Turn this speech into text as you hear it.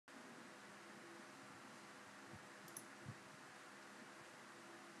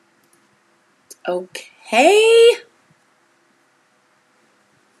Okay.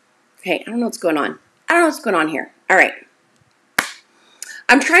 Okay, I don't know what's going on. Here. All right.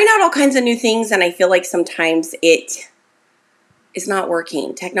 I'm trying out all kinds of new things, and I feel like sometimes it is not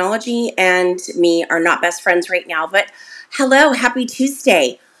working. Technology and me are not best friends right now, but hello, happy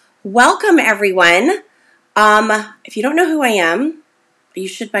Tuesday. Welcome, everyone. If you don't know who I am, you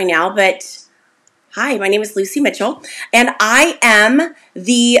should by now, but hi, my name is Lucy Mitchell, and I am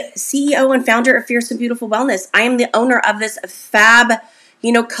the CEO and founder of Fierce and Beautiful Wellness. I am the owner of this FAB,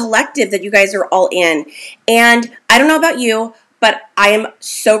 collective that you guys are all in. And I don't know about you, but I am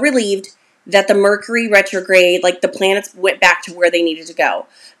so relieved that the Mercury retrograde, like the planets went back to where they needed to go.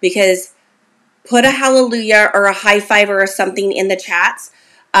 Because put a hallelujah or a high five or something in the chats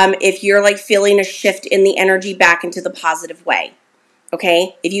if you're like feeling a shift in the energy back into the positive way.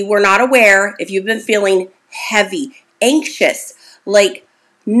 Okay, if you were not aware, if you've been feeling heavy, anxious, like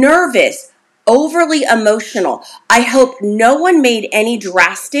nervous, overly emotional, I hope no one made any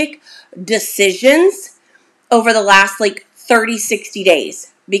drastic decisions over the last 30, 60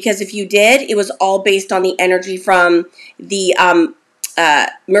 days. Because if you did, it was all based on the energy from the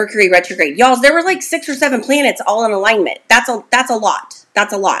Mercury retrograde. Y'all, there were 6 or 7 planets all in alignment. That's a lot.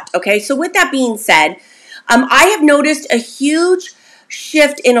 That's a lot. Okay, so with that being said, I have noticed a huge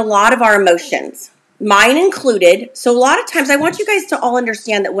shift in a lot of our emotions, mine included. So a lot of times I want you guys to all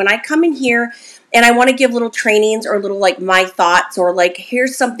understand that when I come in here and I want to give little trainings or little my thoughts or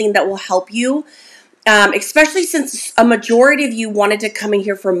here's something that will help you, especially since a majority of you wanted to come in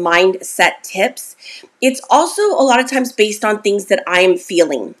here for mindset tips. It's also a lot of times based on things that I am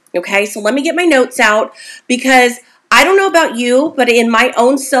feeling. Okay, so let me get my notes out because I don't know about you, but in my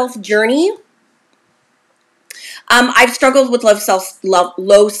own self journey, I've struggled with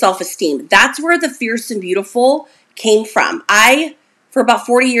low self-esteem. That's where the Fierce and Beautiful came from. For about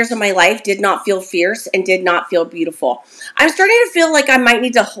 40 years of my life, did not feel fierce and did not feel beautiful. I'm starting to feel like I might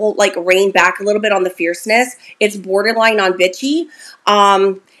need to rein back a little bit on the fierceness. It's borderline on bitchy.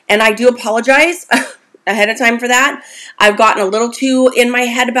 And I do apologize ahead of time for that. I've gotten a little too in my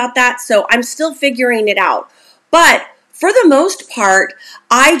head about that, so I'm still figuring it out. But for the most part,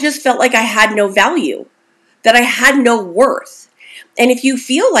 I just felt like I had no value, that I had no worth. And if you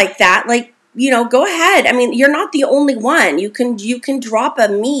feel like that, go ahead. I mean, you're not the only one. You can drop a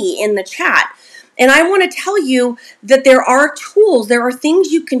me in the chat. And I want to tell you that there are tools, there are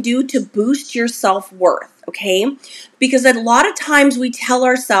things you can do to boost your self-worth, okay? Because a lot of times we tell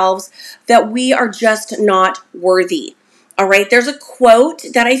ourselves that we are just not worthy. All right, there's a quote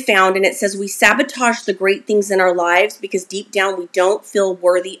that I found, and it says, "We sabotage the great things in our lives because deep down we don't feel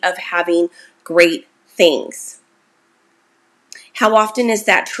worthy of having great things." How often is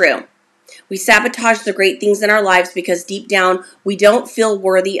that true? We sabotage the great things in our lives because deep down we don't feel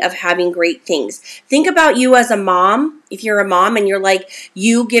worthy of having great things. Think about you as a mom. If you're a mom and you're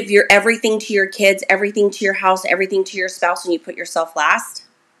you give your everything to your kids, everything to your house, everything to your spouse, and you put yourself last.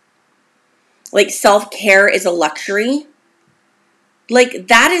 Self-care is a luxury.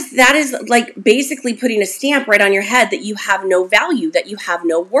 That is basically putting a stamp right on your head that you have no value, that you have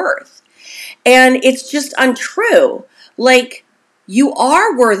no worth. And it's just untrue. You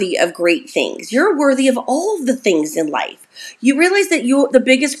are worthy of great things. You're worthy of all of the things in life. You realize that the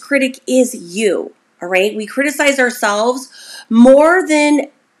biggest critic is you, all right? We criticize ourselves more than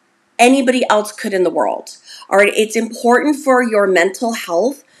anybody else could in the world, all right? It's important for your mental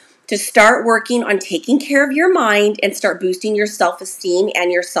health to start working on taking care of your mind and start boosting your self-esteem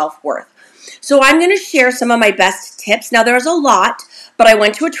and your self-worth. So I'm going to share some of my best tips. Now, there's a lot, but I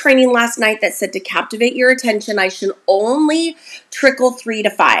went to a training last night that said to captivate your attention, I should only trickle 3 to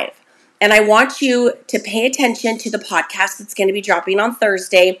 5. And I want you to pay attention to the podcast that's going to be dropping on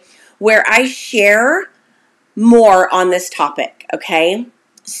Thursday, where I share more on this topic, okay?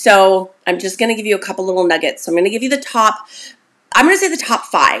 So I'm just going to give you a couple little nuggets. So I'm going to give you the top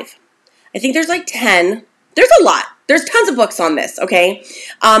 5. I think there's 10. There's a lot. There's tons of books on this, okay?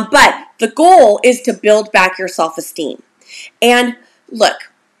 But the goal is to build back your self-esteem. And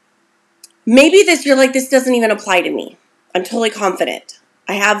look, maybe you're this doesn't even apply to me. I'm totally confident.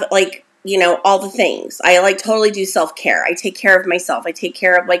 I have all the things. I totally do self-care. I take care of myself. I take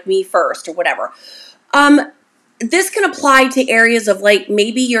care of me first or whatever. This can apply to areas of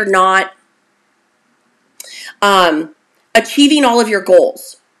maybe you're not achieving all of your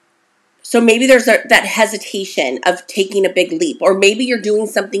goals. So maybe there's that hesitation of taking a big leap, or maybe you're doing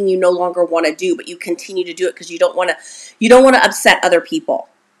something you no longer want to do, but you continue to do it because you don't want to upset other people.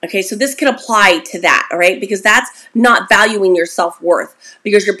 Okay, so this can apply to that, all right? Because that's not valuing your self-worth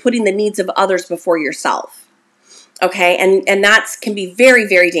because you're putting the needs of others before yourself. Okay, and that can be very,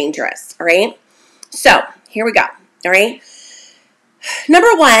 very dangerous, all right? So here we go. All right.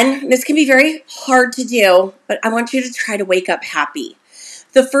 Number one, this can be very hard to do, but I want you to try to wake up happy.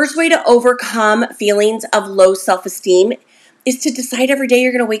 The first way to overcome feelings of low self-esteem is to decide every day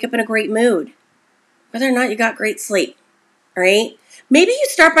you're going to wake up in a great mood, whether or not you got great sleep. All right. Maybe you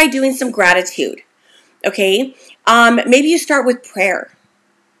start by doing some gratitude. Okay. Maybe you start with prayer.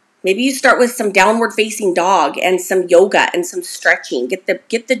 Maybe you start with some downward facing dog and some yoga and some stretching. Get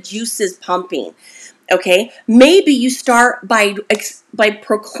the juices pumping. Okay. Maybe you start by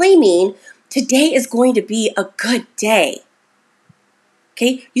proclaiming today is going to be a good day.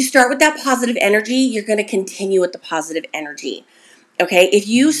 Okay. You start with that positive energy. You're going to continue with the positive energy. Okay. If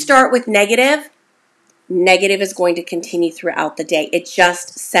you start with negative is going to continue throughout the day. It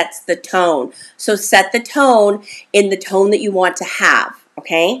just sets the tone. So set the tone in the tone that you want to have.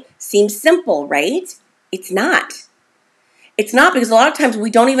 Okay. Seems simple, right? It's not. It's not, because a lot of times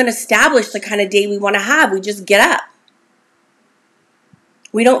we don't even establish the kind of day we want to have. We just get up.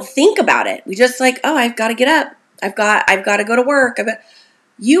 We don't think about it. We just like, oh, I've got to get up. I've got to go to work.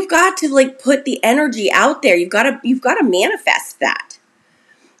 You've got to like put the energy out there. You've got to manifest that.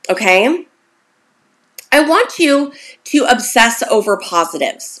 Okay? I want you to obsess over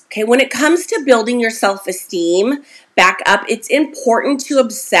positives. Okay? When it comes to building your self-esteem back up, it's important to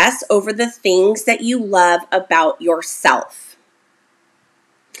obsess over the things that you love about yourself.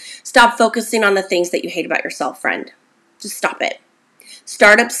 Stop focusing on the things that you hate about yourself, friend. Just stop it.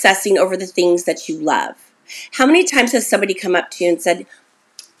 Start obsessing over the things that you love. How many times has somebody come up to you and said,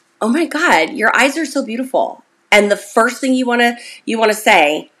 "Oh my God, your eyes are so beautiful," and the first thing you want to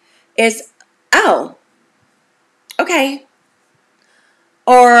say is, "Oh, okay,"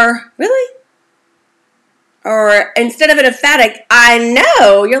 or "Really?" Or instead of an emphatic, "I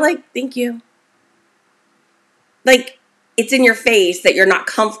know," you're like, "Thank you." Like, it's in your face that you're not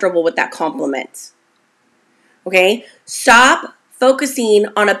comfortable with that compliment. Okay? Stop focusing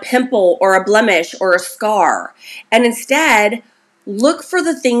on a pimple or a blemish or a scar, and instead look for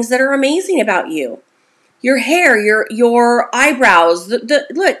the things that are amazing about you. Your hair, your eyebrows.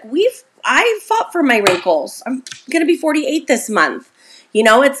 Look, I fought for my wrinkles. I'm going to be 48 this month. You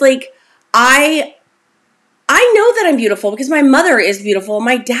know, it's like I know that I'm beautiful because my mother is beautiful.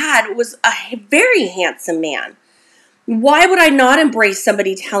 My dad was a very handsome man. Why would I not embrace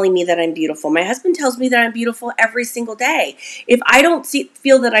somebody telling me that I'm beautiful? My husband tells me that I'm beautiful every single day. If I don't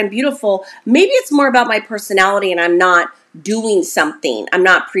feel that I'm beautiful, maybe it's more about my personality and I'm not doing something. I'm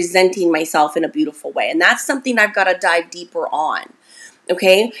not presenting myself in a beautiful way. And that's something I've got to dive deeper on.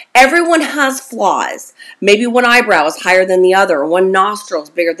 Okay? Everyone has flaws. Maybe one eyebrow is higher than the other, or one nostril is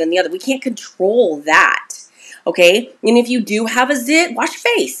bigger than the other. We can't control that. Okay? And if you do have a zit, wash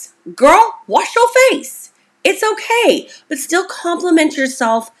your face. Girl, wash your face. It's okay, but still compliment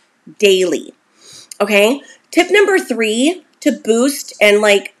yourself daily. Okay? Tip number 3 to boost and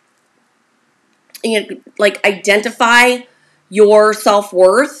identify your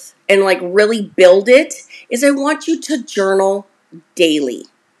self-worth and really build it is I want you to journal daily.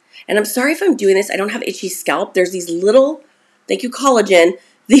 And I'm sorry if I'm doing this. I don't have itchy scalp. There's these little, thank you collagen,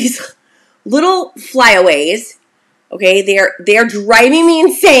 these little flyaways. Okay? They are driving me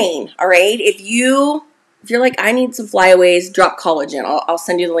insane. All right? If you're like, I need some flyaways, drop collagen. I'll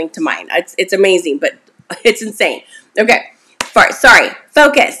send you the link to mine. It's amazing, but it's insane. Okay. Sorry.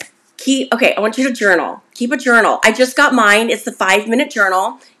 Focus. I want you to journal. Keep a journal. I just got mine. It's the 5-minute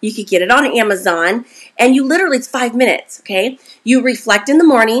journal. You could get it on Amazon. And it's 5 minutes, okay? You reflect in the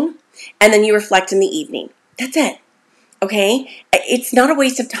morning, and then you reflect in the evening. That's it. Okay? It's not a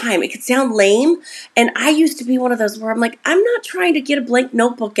waste of time. It could sound lame. And I used to be one of those where I'm like, I'm not trying to get a blank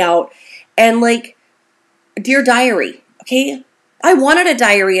notebook out and Dear Diary, okay? I wanted a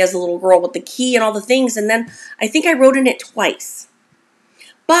diary as a little girl with the key and all the things, and then I think I wrote in it twice.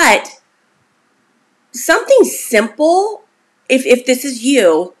 But something simple, if this is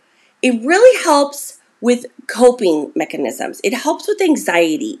you, it really helps with coping mechanisms. It helps with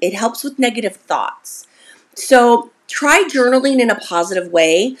anxiety. It helps with negative thoughts. So try journaling in a positive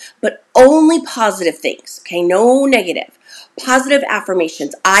way, but only positive things, okay? No negative. Positive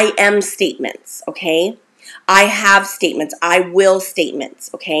affirmations. I am statements, okay? I have statements. I will statements,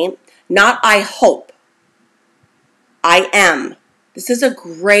 okay? Not I hope. I am. This is a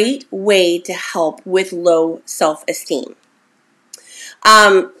great way to help with low self-esteem.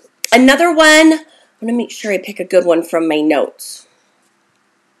 Another one, I'm going to make sure I pick a good one from my notes.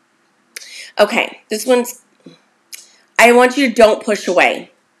 Okay, this one's, I want you to don't push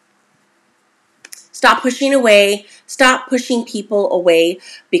away. Stop pushing away. Stop pushing people away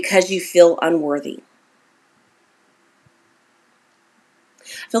because you feel unworthy.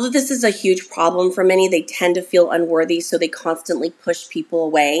 I feel that this is a huge problem for many. They tend to feel unworthy, so they constantly push people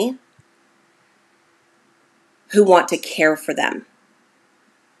away who want to care for them.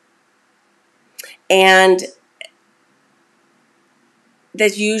 And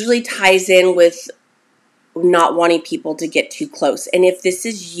this usually ties in with not wanting people to get too close. And if this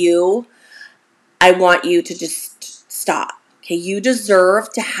is you, I want you to just stop. Okay, you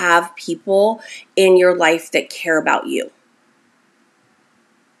deserve to have people in your life that care about you.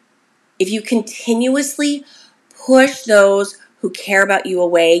 If you continuously push those who care about you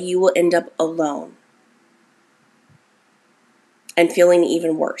away, you will end up alone and feeling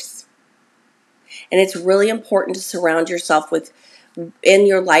even worse. And it's really important to surround yourself in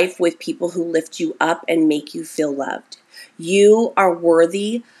your life with people who lift you up and make you feel loved. You are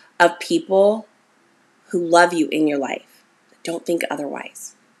worthy of people who love you in your life. Don't think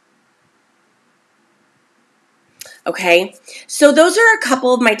otherwise. Okay, so those are a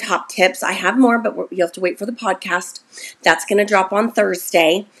couple of my top tips. I have more, but you have to wait for the podcast. That's going to drop on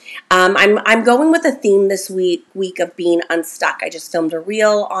Thursday. I'm going with a theme this week of being unstuck. I just filmed a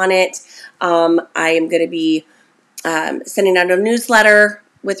reel on it. I am going to be sending out a newsletter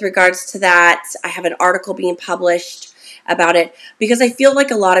with regards to that. I have an article being published about it because I feel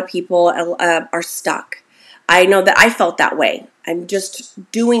like a lot of people are stuck. I know that I felt that way. I'm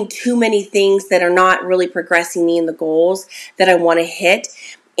just doing too many things that are not really progressing me in the goals that I want to hit.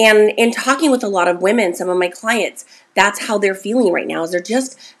 And in talking with a lot of women, some of my clients, that's how they're feeling right now, is they're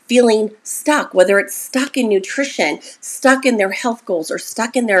just feeling stuck, whether it's stuck in nutrition, stuck in their health goals, or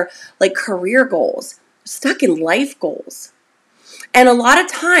stuck in their career goals, stuck in life goals. And a lot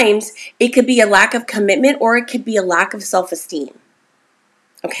of times it could be a lack of commitment, or it could be a lack of self-esteem.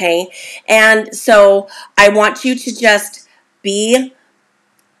 Okay, and so I want you to just put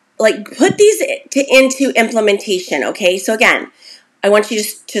these into implementation. Okay, so again, I want you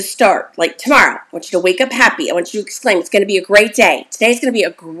to start tomorrow. I want you to wake up happy. I want you to exclaim, it's going to be a great day. Today's going to be a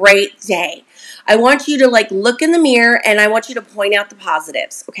great day. I want you to look in the mirror, and I want you to point out the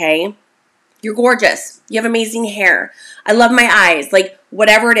positives. Okay, you're gorgeous. You have amazing hair. I love my eyes.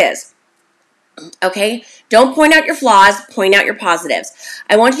 Whatever it is. Okay, don't point out your flaws, point out your positives.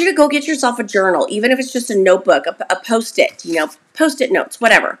 I want you to go get yourself a journal, even if it's just a notebook, a post-it, post-it notes,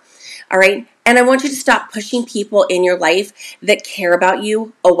 whatever. All right, and I want you to stop pushing people in your life that care about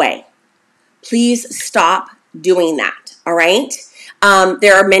you away. Please stop doing that. All right,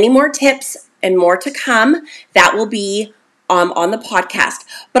 there are many more tips and more to come that will be on the podcast.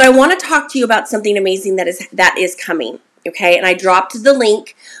 But I want to talk to you about something amazing that is coming. Okay, and I dropped the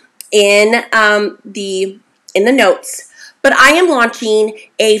link in the notes, but I am launching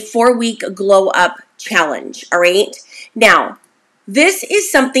a 4-week glow up challenge. All right. Now, this is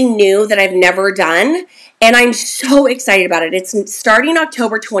something new that I've never done, and I'm so excited about it. It's starting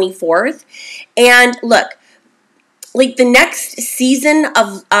October 24th. And look, the next season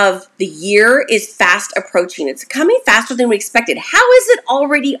of the year is fast approaching. It's coming faster than we expected. How is it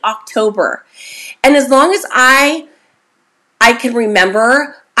already October? And as long as I can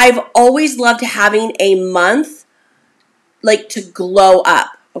remember, I've always loved having a month to glow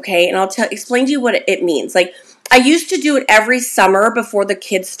up, okay? And I'll explain to you what it means. I used to do it every summer before the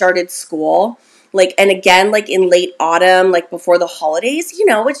kids started school, and again in late autumn, before the holidays.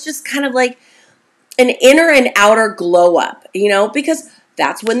 It's just kind of an inner and outer glow up, because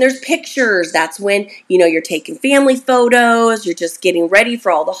that's when there's pictures. That's when, you're taking family photos. You're just getting ready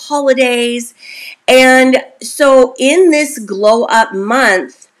for all the holidays. And so in this glow up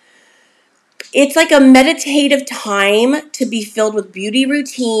month, it's a meditative time to be filled with beauty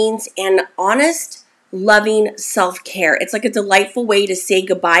routines and honest, loving self-care. It's a delightful way to say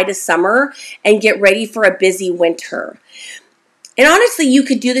goodbye to summer and get ready for a busy winter. And honestly, you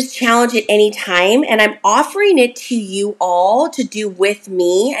could do this challenge at any time, and I'm offering it to you all to do with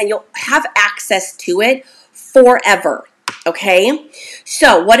me, and you'll have access to it forever. Okay,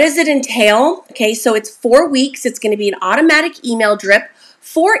 so what does it entail? Okay, so it's 4 weeks. It's going to be an automatic email drip,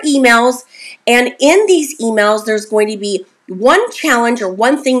 4 emails, and in these emails, there's going to be one challenge or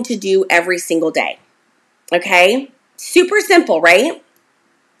one thing to do every single day. Okay, super simple, right?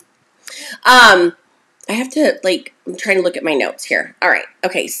 I have to, I'm trying to look at my notes here. All right,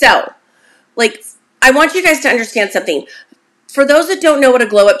 okay, so, I want you guys to understand something. For those that don't know what a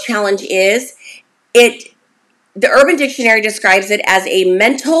glow up challenge is, the Urban Dictionary describes it as a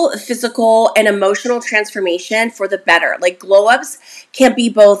mental, physical, and emotional transformation for the better. Glow-ups can be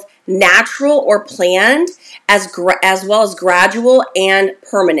both natural or planned, as well as gradual and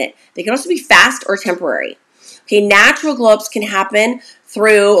permanent. They can also be fast or temporary. Okay, natural glow-ups can happen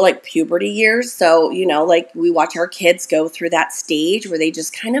through like puberty years. So, like we watch our kids go through that stage where they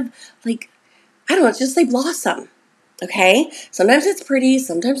just kind of like, I don't know, it's just they blossom. Okay. Sometimes it's pretty,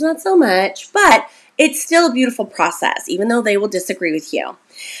 sometimes not so much, but it's still a beautiful process, even though they will disagree with you.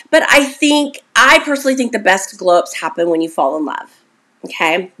 But I personally think the best glow ups happen when you fall in love.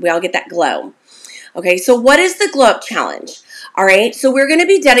 Okay. We all get that glow. Okay. So what is the glow up challenge? All right. So we're going to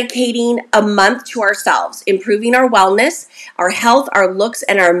be dedicating a month to ourselves, improving our wellness, our health, our looks,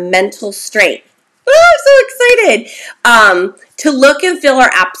 and our mental strength. Oh, I'm so excited. To look and feel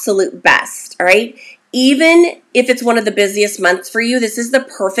our absolute best. All right. Even if it's one of the busiest months for you, this is the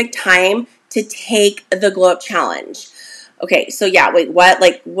perfect time to take the glow up challenge. Okay. So yeah, wait, what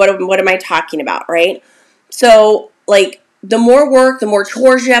am I talking about? Right. So like the more work, the more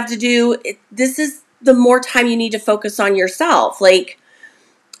chores you have to do, this is the more time you need to focus on yourself. Like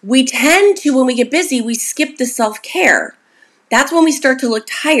we tend to, when we get busy, we skip the self-care. That's when we start to look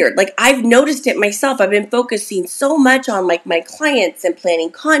tired. Like I've noticed it myself. I've been focusing so much on like my clients and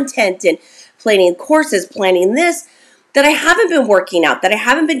planning content and planning courses, planning this, that I haven't been working out, that I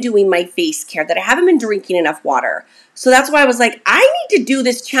haven't been doing my face care, that I haven't been drinking enough water. So that's why I was like, I need to do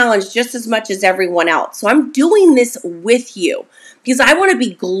this challenge just as much as everyone else. So I'm doing this with you because I want to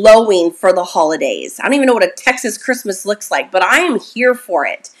be glowing for the holidays. I don't even know what a Texas Christmas looks like, but I am here for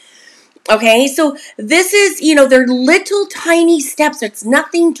it. Okay, so this is, they're little tiny steps. It's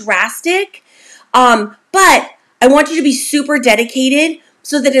nothing drastic, but I want you to be super dedicated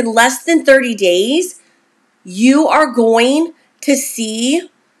so that in less than 30 days, you are going to see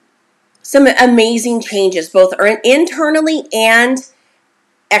some amazing changes, both internally and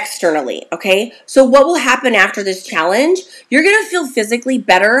externally, okay? So what will happen after this challenge? You're going to feel physically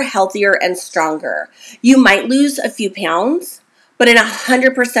better, healthier, and stronger. You might lose a few pounds, but in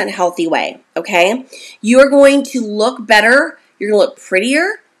 100% healthy way, okay? You're going to look better, you're going to look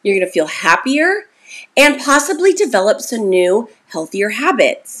prettier, you're going to feel happier, and possibly develop some new, healthier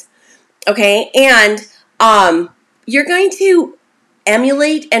habits, okay? And you're going to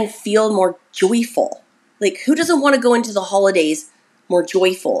emulate and feel more joyful. Like, who doesn't want to go into the holidays more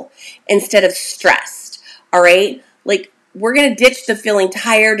joyful instead of stressed? All right. Like, we're going to ditch the feeling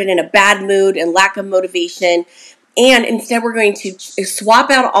tired and in a bad mood and lack of motivation. And instead, we're going to swap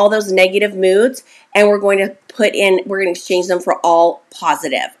out all those negative moods and we're going to exchange them for all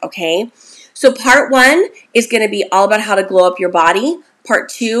positive. Okay. So part 1 is going to be all about how to glow up your body. Part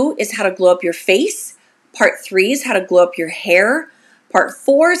 2 is how to glow up your face. Part 3 is how to glow up your hair. Part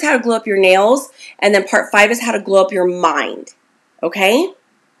 4 is how to glow up your nails. And then part 5 is how to glow up your mind. Okay?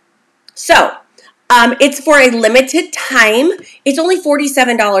 So, it's for a limited time. It's only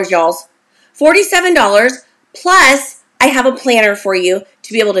 $47, y'all. $47 plus I have a planner for you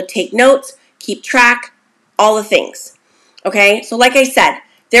to be able to take notes, keep track, all the things. Okay? So like I said,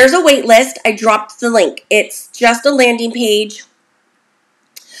 there's a wait list. I dropped the link. It's just a landing page.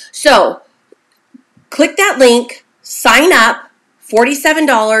 So, click that link, sign up,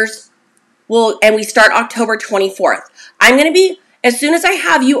 $47, and we start October 24th. I'm going to be, as soon as I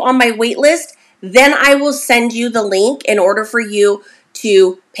have you on my wait list, then I will send you the link in order for you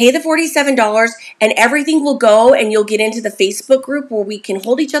to pay the $47 and everything will go and you'll get into the Facebook group where we can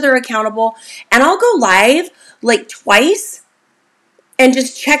hold each other accountable. And I'll go live like twice and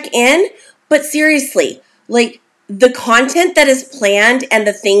just check in. But seriously, like the content that is planned and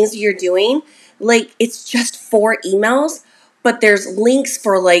the things you're doing, like it's just 4 emails, but there's links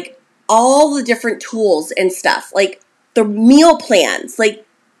for like all the different tools and stuff, like the meal plans, like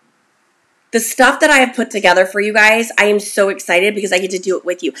the stuff that I have put together for you guys. I am so excited because I get to do it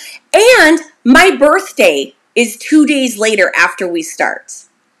with you. And my birthday is 2 days later after we start.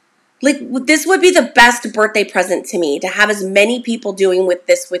 Like this would be the best birthday present to me, to have as many people doing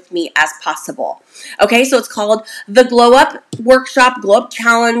this with me as possible. Okay, so it's called the Glow Up Workshop, Glow Up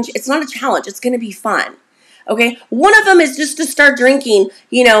Challenge. It's not a challenge. It's going to be fun. Okay, one of them is just to start drinking,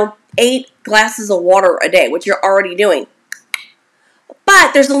 8 glasses of water a day, which you're already doing.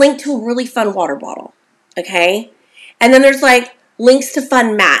 But there's a link to a really fun water bottle. Okay, and then there's like links to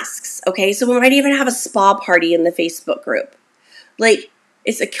fun masks. Okay, so we might even have a spa party in the Facebook group. Like,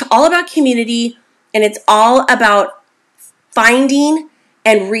 it's all about community, and it's all about finding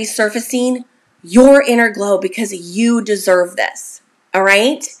and resurfacing your inner glow because you deserve this. All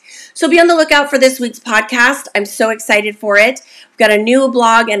right? So be on the lookout for this week's podcast. I'm so excited for it. We've got a new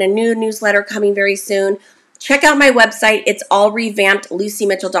blog and a new newsletter coming very soon. Check out my website. It's all revamped,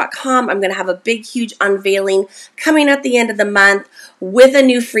 LucyMitchell.com. I'm going to have a big, huge unveiling coming at the end of the month with a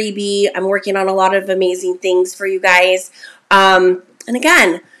new freebie. I'm working on a lot of amazing things for you guys. And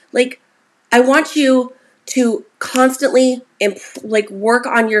again, like, I want you to constantly work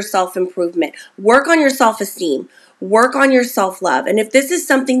on your self-improvement, work on your self-esteem, work on your self-love. And if this is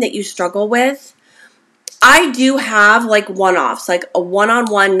something that you struggle with, I do have like one-offs, like a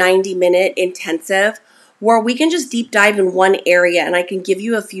one-on-one 90-minute intensive where we can just deep dive in one area and I can give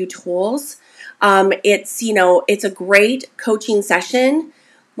you a few tools. It's a great coaching session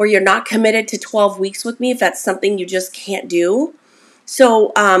where you're not committed to 12 weeks with me if that's something you just can't do.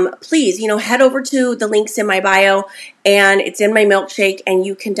 So please, head over to the links in my bio and it's in my milkshake and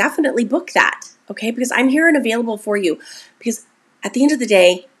you can definitely book that, okay? Because I'm here and available for you because at the end of the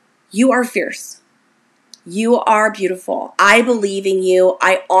day, you are fierce. You are beautiful. I believe in you.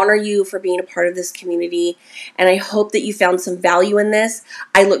 I honor you for being a part of this community, and I hope that you found some value in this.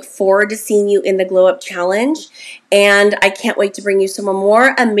 I look forward to seeing you in the Glow Up Challenge, and I can't wait to bring you some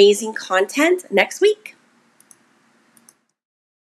more amazing content next week.